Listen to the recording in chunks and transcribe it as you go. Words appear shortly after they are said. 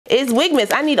It's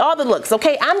Wigmas. I need all the looks,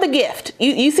 okay? I'm the gift.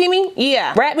 You see me?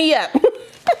 Yeah. Wrap me up. Merry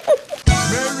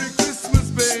Christmas,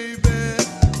 baby.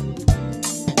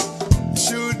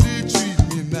 Should you treat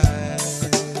me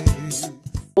nice?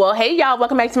 Well, hey y'all,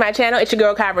 welcome back to my channel. It's your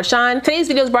girl KIERASHON. Today's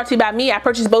video is brought to you by me. I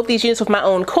purchased both these units with my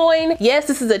own coin. Yes,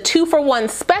 this is a 2-for-1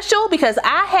 special because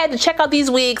I had to check out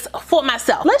these wigs for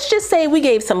myself. Let's just say we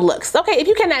gave some looks. Okay, if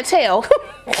you cannot tell.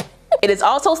 It is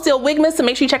also still Wigmas, so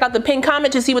make sure you check out the pinned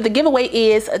comment to see what the giveaway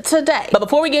is today. But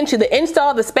before we get into the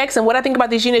install, the specs, and what I think about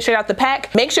these units straight out the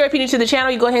pack, make sure if you're new to the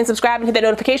channel, you go ahead and subscribe and hit that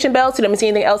notification bell so you don't miss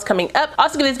anything else coming up.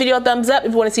 Also give this video a thumbs up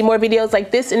if you want to see more videos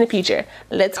like this in the future.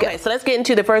 Let's go. Okay, so let's get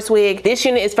into the first wig. This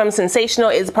unit is from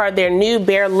Sensationnel. It's part of their new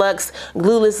Bare Luxe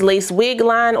Glueless Lace Wig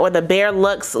line, or the Bare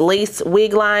Luxe Lace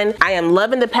Wig line. I am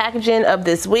loving the packaging of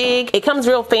this wig. It comes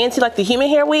real fancy like the human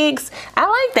hair wigs. I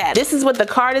like that. This is what the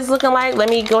card is looking like. Let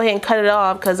me go ahead and cut it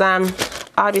off because I'm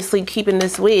obviously keeping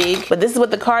this wig, but this is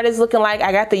what the card is looking like.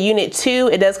 I got the unit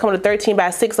 2. It does come with a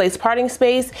 13x6 lace parting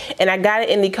space, and I got it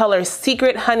in the color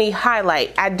Secret Honey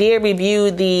Highlight. I did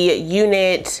review the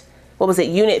unit, what was it,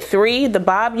 unit 3, the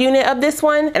bob unit of this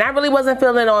one, and I really wasn't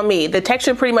feeling it on me. The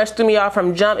texture pretty much threw me off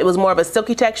from jump. It was more of a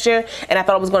silky texture, and I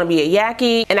thought it was going to be a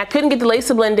yaki, and I couldn't get the lace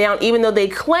to blend down even though they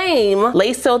claim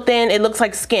lace so thin it looks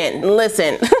like skin.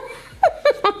 Listen.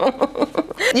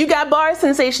 You got bars,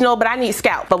 Sensationnel, but I need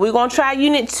scalp. But we're gonna try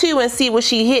unit 2 and see what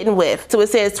she hitting with. So it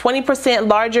says 20%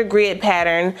 larger grid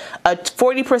pattern, a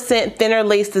 40% thinner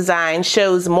lace design,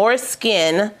 shows more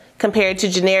skin compared to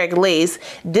generic lace,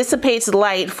 dissipates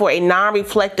light for a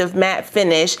non-reflective matte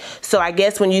finish. So I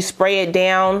guess when you spray it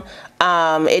down,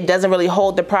 it doesn't really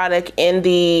hold the product in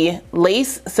the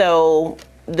lace, so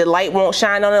the light won't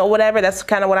shine on it or whatever. That's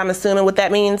kind of what I'm assuming what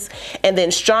that means. And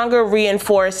then stronger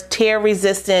reinforced tear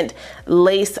resistant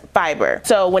lace fiber.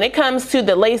 So when it comes to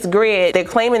the lace grid, they're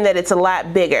claiming that it's a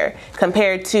lot bigger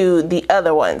compared to the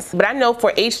other ones. But I know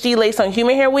for HD lace on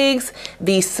human hair wigs,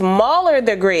 the smaller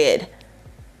the grid,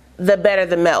 the better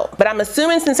the melt. But I'm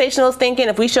assuming Sensationnel is thinking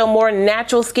if we show more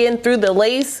natural skin through the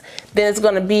lace, then it's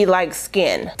gonna be like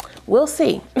skin. We'll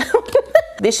see.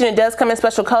 This unit does come in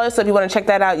special colors, so if you want to check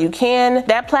that out, you can.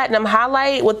 That platinum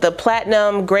highlight with the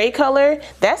platinum gray color,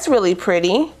 that's really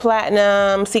pretty.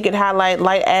 Platinum, secret highlight,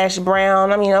 light ash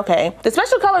brown. I mean, okay. The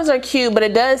special colors are cute, but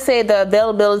it does say the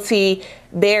availability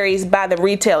varies by the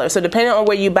retailer. So depending on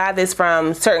where you buy this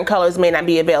from, certain colors may not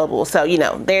be available. So, you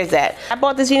know, there's that. I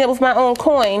bought this unit with my own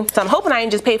coin, so I'm hoping I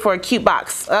didn't just pay for a cute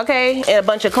box, okay? And a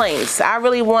bunch of claims. I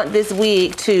really want this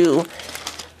wig to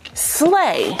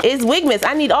slay. It's Wigmas.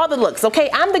 I need all the looks, okay?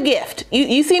 I'm the gift.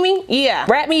 You see me? Yeah.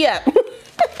 Wrap me up.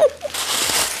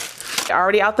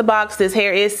 Already out the box, this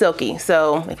hair is silky.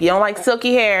 So if you don't like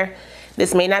silky hair,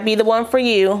 this may not be the one for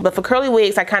you. But for curly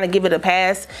wigs, I kind of give it a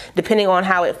pass depending on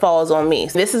how it falls on me.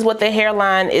 So this is what the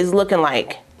hairline is looking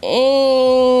like.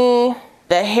 The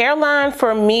hairline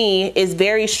for me is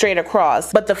very straight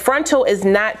across, but the frontal is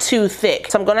not too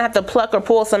thick. So I'm gonna have to pluck or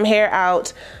pull some hair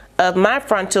out of my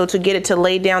frontal to get it to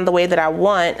lay down the way that I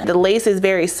want. The lace is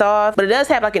very soft, but it does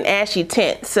have like an ashy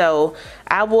tint. So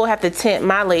I will have to tint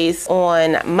my lace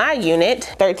on my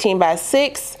unit,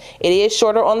 13x6. It is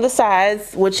shorter on the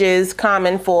sides, which is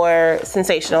common for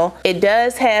Sensationnel. It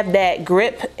does have that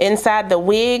grip inside the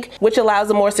wig, which allows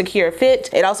a more secure fit.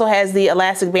 It also has the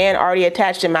elastic band already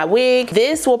attached in my wig.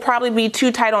 This will probably be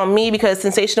too tight on me because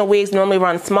Sensationnel wigs normally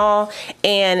run small,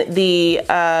 and the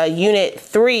unit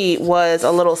 3 was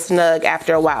a little snug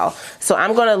after a while. So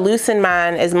I'm gonna loosen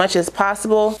mine as much as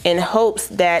possible in hopes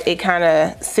that it kind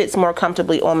of sits more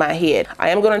comfortably on my head. I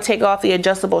am gonna take off the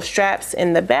adjustable straps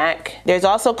in the back. There's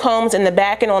also combs in the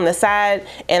back and on the side,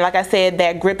 and like I said,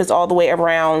 that grip is all the way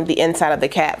around the inside of the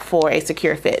cap for a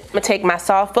secure fit. I'm gonna take my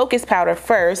soft focus powder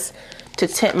first to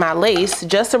tint my lace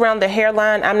just around the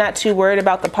hairline. I'm not too worried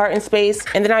about the parting space,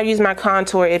 and then I'll use my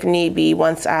contour if need be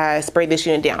once I spray this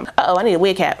unit down. Uh-oh, I need a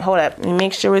wig cap. Hold up. Let me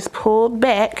make sure it's pulled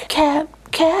back. Cap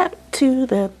to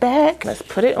the back. Let's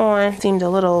put it on. Seemed a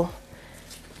little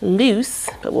loose,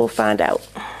 but we'll find out.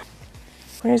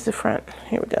 Where's the front?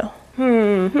 Here we go.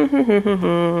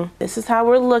 This is how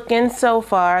we're looking so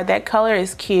far. That color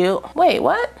is cute. Wait,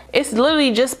 what? It's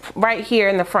literally just right here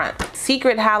in the front.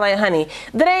 Secret Highlight Honey.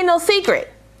 That ain't no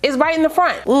secret. It's right in the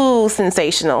front. Ooh,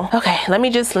 Sensationnel. Okay, let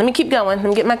me keep going. Let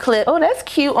me get my clip. Oh, that's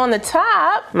cute on the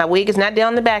top. My wig is not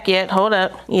down the back yet. Hold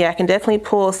up. Yeah, I can definitely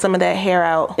pull some of that hair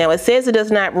out. Now, it says it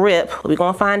does not rip. We're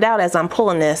gonna find out as I'm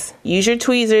pulling this. Use your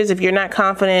tweezers if you're not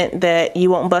confident that you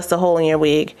won't bust a hole in your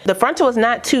wig. The frontal is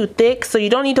not too thick, so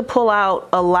you don't need to pull out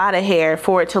a lot of hair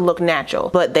for it to look natural.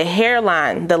 But the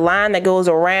hairline, the line that goes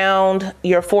around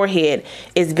your forehead,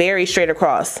 is very straight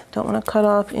across. Don't wanna cut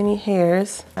off any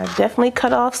hairs. I definitely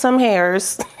cut off off some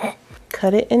hairs.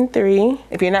 Cut it in 3.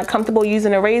 If you're not comfortable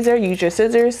using a razor, use your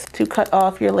scissors to cut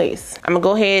off your lace. I'm gonna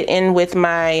go ahead in with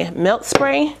my melt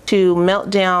spray to melt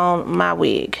down my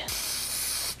wig.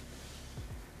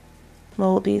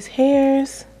 Mold these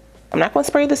hairs. I'm not gonna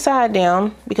spray the side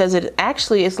down because it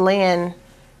actually is laying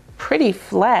pretty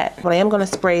flat, but I am gonna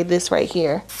spray this right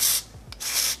here.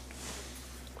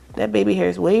 That baby hair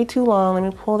is way too long. Let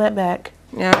me pull that back.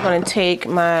 Now I'm gonna take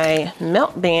my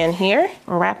melt band here,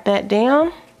 wrap that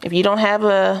down. If you don't have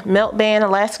a melt band,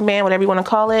 elastic band, whatever you want to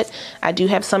call it, I do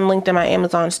have some linked in my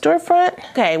Amazon storefront.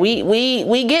 Okay,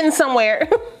 we getting somewhere.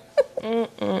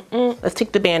 Let's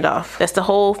take the band off. That's the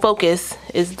whole focus,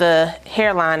 is the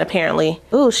hairline apparently.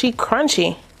 Ooh, she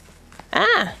crunchy.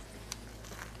 Ah.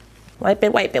 Wipe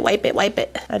it, wipe it, wipe it, wipe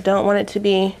it. I don't want it to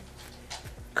be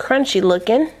crunchy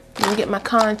looking. Let me get my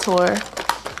contour.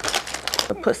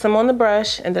 I'll put some on the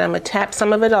brush and then I'm gonna tap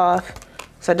some of it off.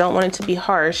 So I don't want it to be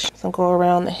harsh. So I'll go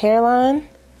around the hairline,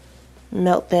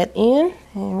 melt that in.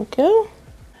 There we go.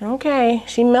 Okay,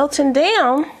 she melting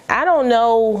down. I don't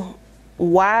know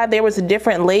why there was a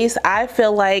different lace. I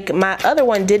feel like my other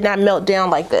one did not melt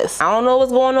down like this. I don't know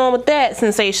what's going on with that,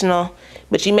 Sensational,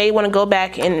 but you may want to go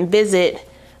back and visit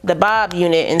the bob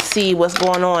unit and see what's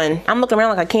going on. I'm looking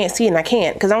around like I can't see and I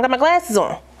can't because I don't got my glasses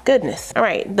on. Goodness. All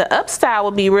right, the up style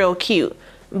would be real cute,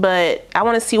 but I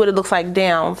want to see what it looks like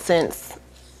down since,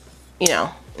 you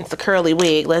know, it's a curly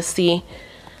wig. Let's see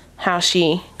how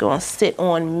she gonna sit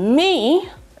on me.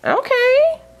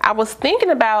 Okay. I was thinking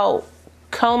about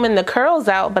combing the curls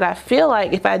out, but I feel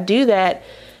like if I do that,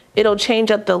 it'll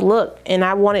change up the look, and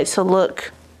I want it to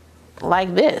look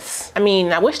like this. I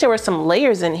mean, I wish there were some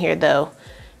layers in here though.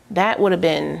 That would have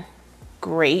been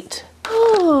great.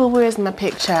 Ooh, where's my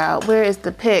pick, child? Where is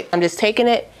the pick? I'm just taking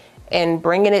it and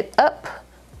bringing it up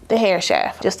the hair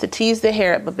shaft just to tease the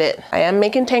hair up a bit. I am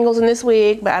making tangles in this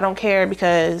wig, but I don't care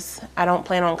because I don't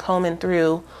plan on combing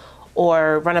through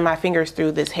or running my fingers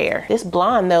through this hair. This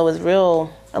blonde though is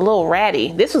a little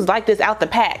ratty. This was like this out the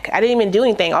pack. I didn't even do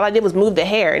anything. All I did was move the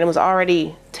hair and it was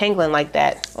already tangling like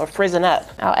that or frizzing up.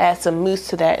 I'll add some mousse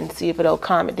to that and see if it'll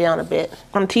calm it down a bit.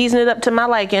 I'm teasing it up to my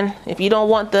liking. If you don't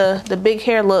want the big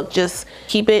hair look, just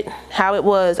keep it how it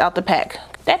was out the pack.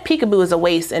 That peekaboo is a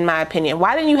waste in my opinion.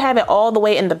 Why didn't you have it all the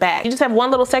way in the back? You just have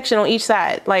one little section on each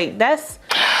side. Like that's,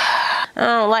 I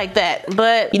don't like that.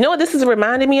 But you know what this is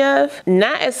reminding me of?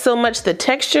 Not as so much the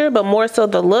texture, but more so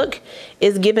the look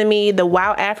is giving me the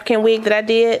Wild African wig that I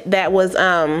did that was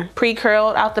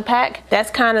pre-curled out the pack.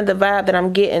 That's kind of the vibe that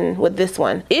I'm getting with this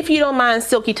one. If you don't mind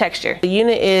silky texture, the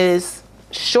unit is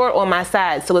short on my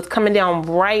side, so it's coming down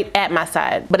right at my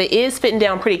side, but it is fitting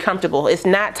down pretty comfortable. It's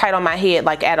not tight on my head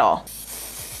like at all.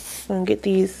 I'm gonna get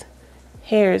these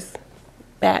hairs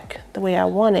back the way I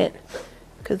want it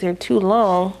because they're too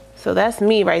long. So that's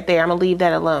me right there. I'm gonna leave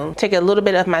that alone. Take a little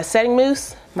bit of my setting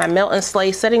mousse, my Melt and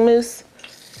Slay setting mousse,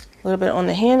 a little bit on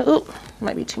the hand. Oop,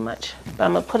 might be too much. But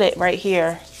I'm gonna put it right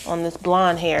here on this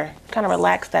blonde hair. Kind of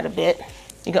relax that a bit.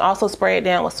 You can also spray it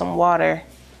down with some water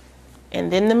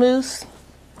and then the mousse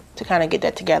to kind of get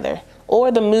that together. Or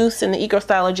the mousse and the Eco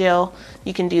Styler gel,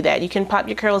 you can do that. You can pop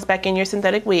your curls back in your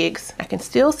synthetic wigs. I can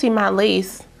still see my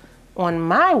lace on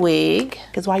my wig,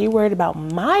 because while you're worried about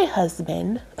my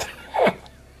husband,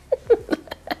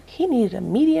 he needed a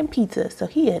medium pizza, so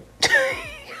he had...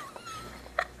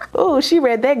 Oh, she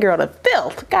read that girl to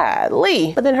filth,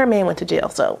 golly. But then her man went to jail,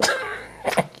 so.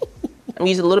 I'm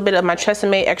using a little bit of my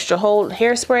Tresemme Extra Hold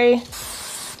hairspray.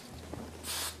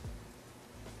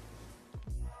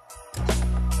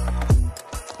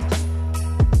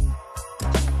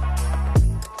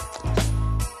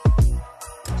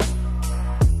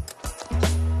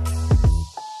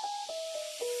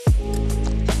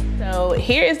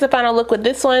 Here is the final look with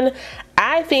this one.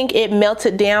 I think it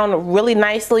melted down really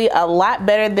nicely, a lot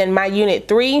better than my Unit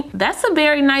 3. That's a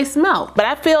very nice melt, but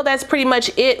I feel that's pretty much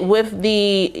it with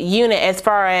the unit as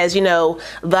far as, you know,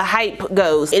 the hype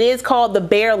goes. It is called the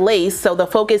bare lace, so the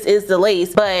focus is the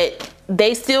lace, but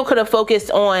they still could have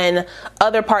focused on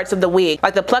other parts of the wig.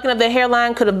 Like the plucking of the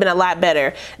hairline could have been a lot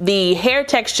better. The hair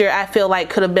texture I feel like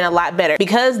could have been a lot better.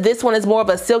 Because this one is more of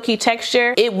a silky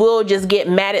texture, it will just get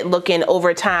matted looking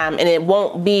over time and it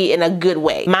won't be in a good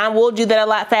way. Mine will do that a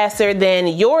lot faster than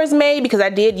yours may, because I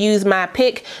did use my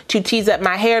pick to tease up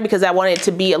my hair because I wanted it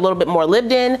to be a little bit more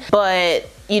lived in. But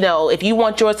you know, if you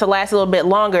want yours to last a little bit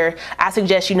longer, I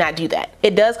suggest you not do that.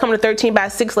 It does come with a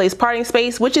 13x6 lace parting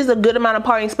space, which is a good amount of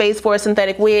parting space for a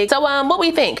synthetic wig. So what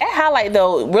we think? That highlight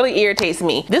though really irritates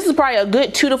me. This is probably a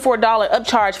good $2 to $4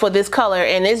 upcharge for this color,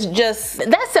 and it's just,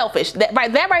 that's selfish. That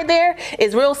right there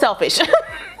is real selfish.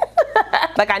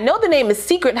 Like, I know the name is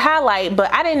Secret Highlight,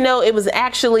 but I didn't know it was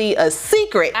actually a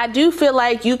secret. I do feel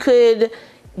like you could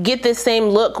get this same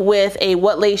look with a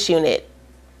What Lace unit.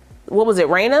 What was it,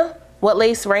 Raina? What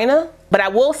Lace Raina? But I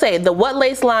will say the What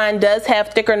Lace line does have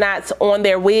thicker knots on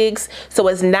their wigs, so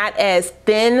it's not as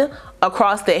thin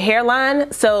across the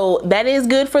hairline, so that is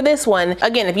good for this one.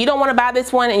 Again, if you don't want to buy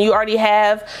this one and you already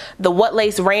have the What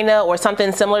Lace Raina or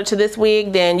something similar to this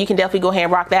wig, then you can definitely go ahead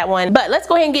and rock that one. But let's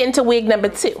go ahead and get into wig number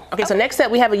 2. Okay, so next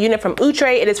up we have a unit from Outre.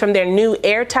 It is from their new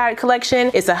AIRTIED collection.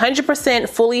 It's 100%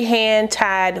 fully hand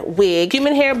tied wig,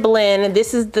 human hair blend.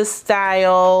 This is the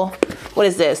style. What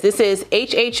is this? This is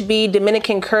HHB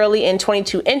Dominican curly in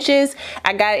 22 inches.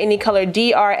 I got it in the color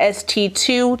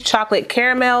DRST2 chocolate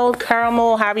caramel,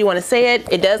 however you want to say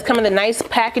it. It does come in a nice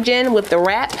packaging with the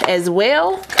wrap as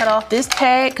well. Cut off this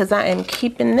tag because I am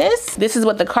keeping this. This is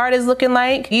what the card is looking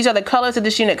like. These are the colors that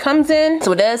this unit comes in.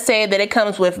 So it does say that it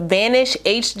comes with Vanish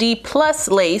HD Plus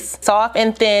lace, soft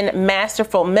and thin,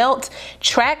 masterful melt,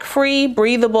 track free,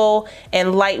 breathable,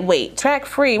 and lightweight. Track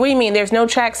free? What do you mean? There's no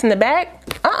tracks in the back?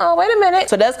 Wait a minute.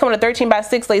 So it does come with a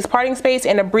 13x6 lace parting space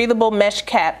and a breathable mesh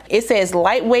cap. It says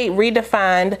lightweight,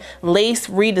 redefined, lace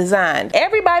redesigned.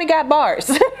 Everybody got bars.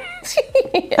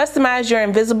 Customize your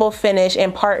invisible finish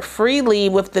and part freely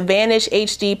with the Vanish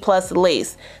HD Plus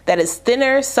lace that is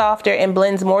thinner, softer, and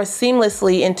blends more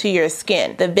seamlessly into your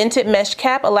skin. The vented mesh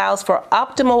cap allows for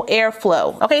optimal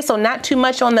airflow. Okay, so not too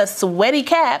much on the sweaty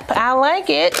cap. I like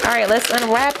it. All right, let's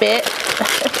unwrap it.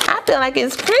 I feel like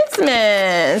it's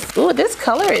Christmas. Ooh, this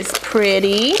color is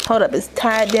pretty. Hold up, it's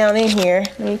tied down in here.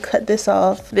 Let me cut this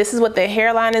off. This is what the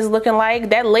hairline is looking like.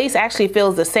 That lace actually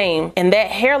feels the same, and that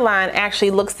hairline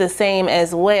actually looks the same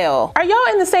as well. Are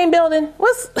y'all in the same building?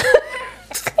 What's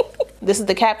This is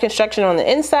the cap construction on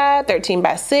the inside,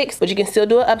 13x6, but you can still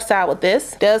do an upside with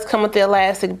this. It does come with the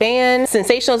elastic band.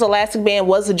 Sensationnel's elastic band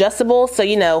was adjustable, so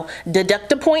you know,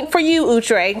 deduct a point for you,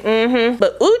 Outre.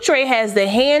 But Outre has the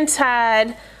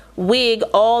hand-tied wig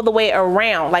all the way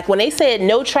around. Like when they said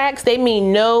no tracks, they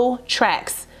mean no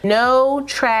tracks. No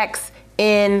tracks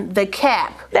in the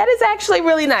cap. That is actually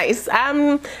really nice.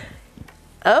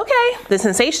 Okay, the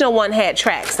Sensationnel one had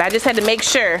tracks. I just had to make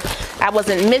sure I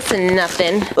wasn't missing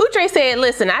nothing. Outre said,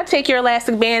 listen, I take your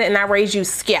elastic band and I raise you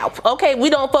scalp. Okay, we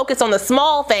don't focus on the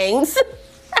small things.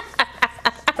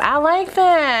 I like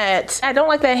that. I don't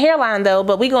like that hairline though,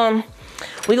 but we gonna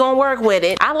work with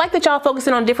it. I like that y'all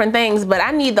focusing on different things, but I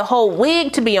need the whole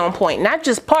wig to be on point, not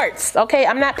just parts, okay?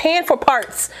 I'm not paying for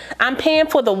parts. I'm paying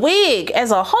for the wig as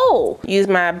a whole. Use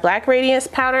my Black Radiance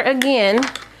powder again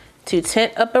to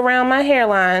tint up around my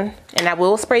hairline, and I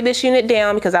will spray this unit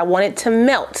down because I want it to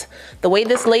melt. The way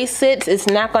this lace sits, it's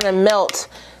not gonna melt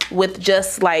with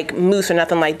just like mousse or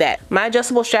nothing like that. My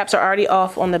adjustable straps are already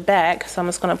off on the back, so I'm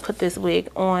just gonna put this wig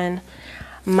on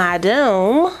my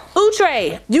dome.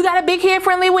 Outre, you got a big head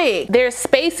friendly wig. There's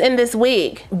space in this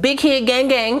wig. Big head gang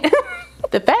gang.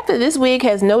 The fact that this wig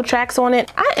has no tracks on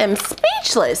it, I am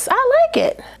speechless. I like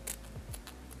it.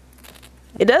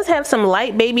 It does have some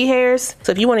light baby hairs,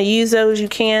 so if you want to use those, you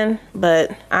can,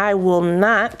 but I will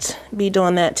not be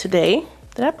doing that today.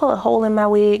 Did I pull a hole in my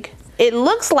wig? It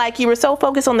looks like you were so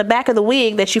focused on the back of the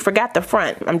wig that you forgot the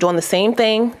front. I'm doing the same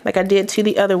thing like I did to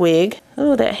the other wig.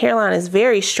 Oh, that hairline is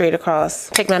very straight across.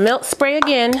 Take my milk spray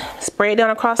again, spray it down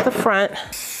across the front.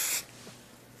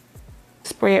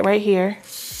 Spray it right here.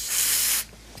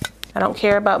 I don't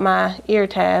care about my ear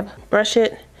tab. Brush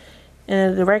it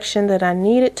in the direction that I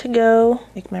need it to go.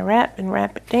 Make my wrap and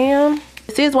wrap it down.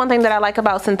 This is one thing that I like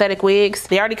about synthetic wigs.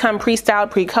 They already come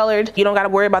pre-styled, pre-colored. You don't gotta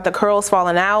worry about the curls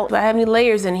falling out. Do I have any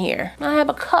layers in here? I have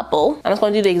a couple. I'm just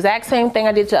gonna do the exact same thing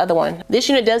I did to the other one. This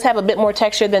unit does have a bit more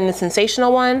texture than the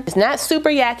Sensationnel one. It's not super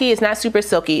yucky, it's not super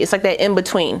silky. It's like that in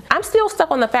between. I'm still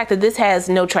stuck on the fact that this has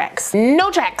no tracks.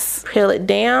 No tracks! Peel it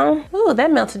down. Ooh,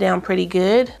 that melted down pretty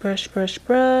good. Brush, brush,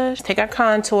 brush. Take our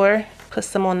contour, put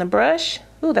some on the brush.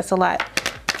 Ooh, that's a lot.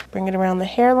 Bring it around the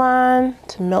hairline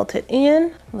to melt it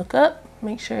in. Look up,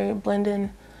 make sure you're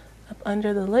blending up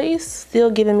under the lace.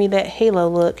 Still giving me that halo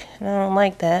look, and I don't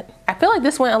like that. I feel like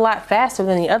this went a lot faster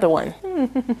than the other one.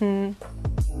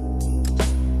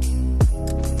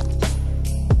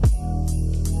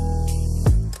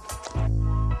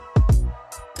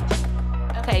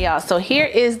 Okay, y'all, so here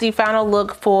is the final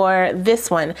look for this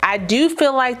one. I do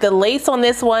feel like the lace on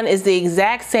this one is the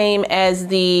exact same as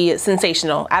the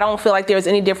Sensational. I don't feel like there's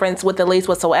any difference with the lace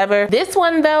whatsoever. This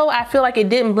one though, I feel like it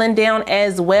didn't blend down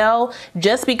as well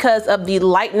just because of the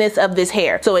lightness of this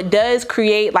hair. So it does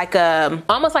create like a,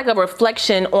 almost like a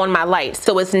reflection on my light.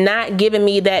 So it's not giving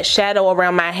me that shadow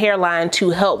around my hairline to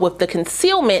help with the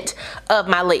concealment of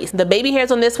my lace. The baby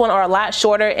hairs on this one are a lot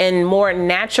shorter and more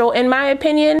natural in my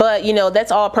opinion, but you know,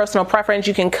 that's all personal preference.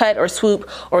 You can cut or swoop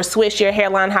or swish your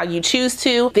hairline how you choose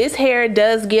to. This hair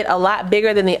does get a lot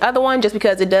bigger than the other one just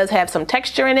because it does have some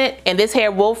texture in it, and this hair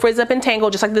will frizz up and tangle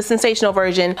just like the Sensational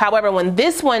version. However, when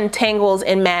this one tangles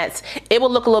and mats, it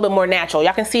will look a little bit more natural.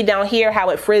 Y'all can see down here how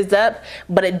it frizzed up,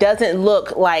 but it doesn't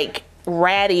look like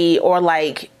ratty or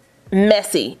like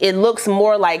messy. It looks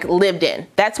more like lived in.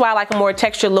 That's why I like a more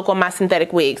textured look on my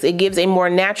synthetic wigs. It gives a more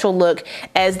natural look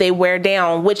as they wear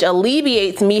down, which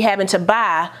alleviates me having to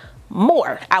buy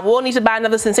more. I will need to buy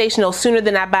another Sensational sooner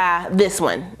than I buy this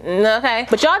one, okay?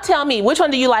 But y'all tell me, which one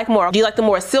do you like more? Do you like the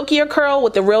more silkier curl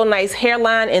with the real nice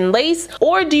hairline and lace,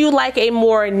 or do you like a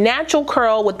more natural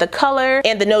curl with the color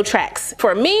and the no tracks?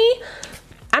 For me,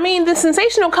 I mean, the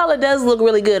Sensational color does look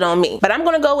really good on me, but I'm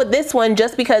gonna go with this one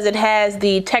just because it has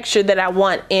the texture that I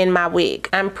want in my wig.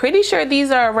 I'm pretty sure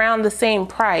these are around the same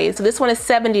price. So this one is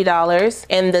 $70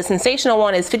 and the Sensational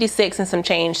one is $56 and some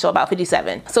change, so about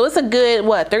 $57. So it's a good,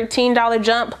 what, $13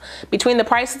 jump between the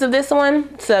prices of this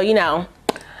one. So, you know,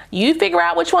 you figure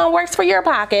out which one works for your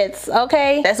pockets,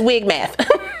 okay? That's wig math.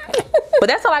 But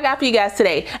that's all I got for you guys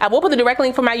today. I will put the direct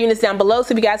link for my units down below,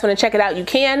 so if you guys want to check it out, you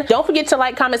can. Don't forget to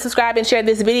like, comment, subscribe, and share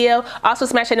this video. Also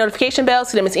smash that notification bell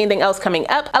so you don't miss anything else coming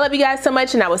up. I love you guys so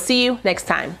much, and I will see you next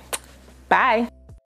time. Bye.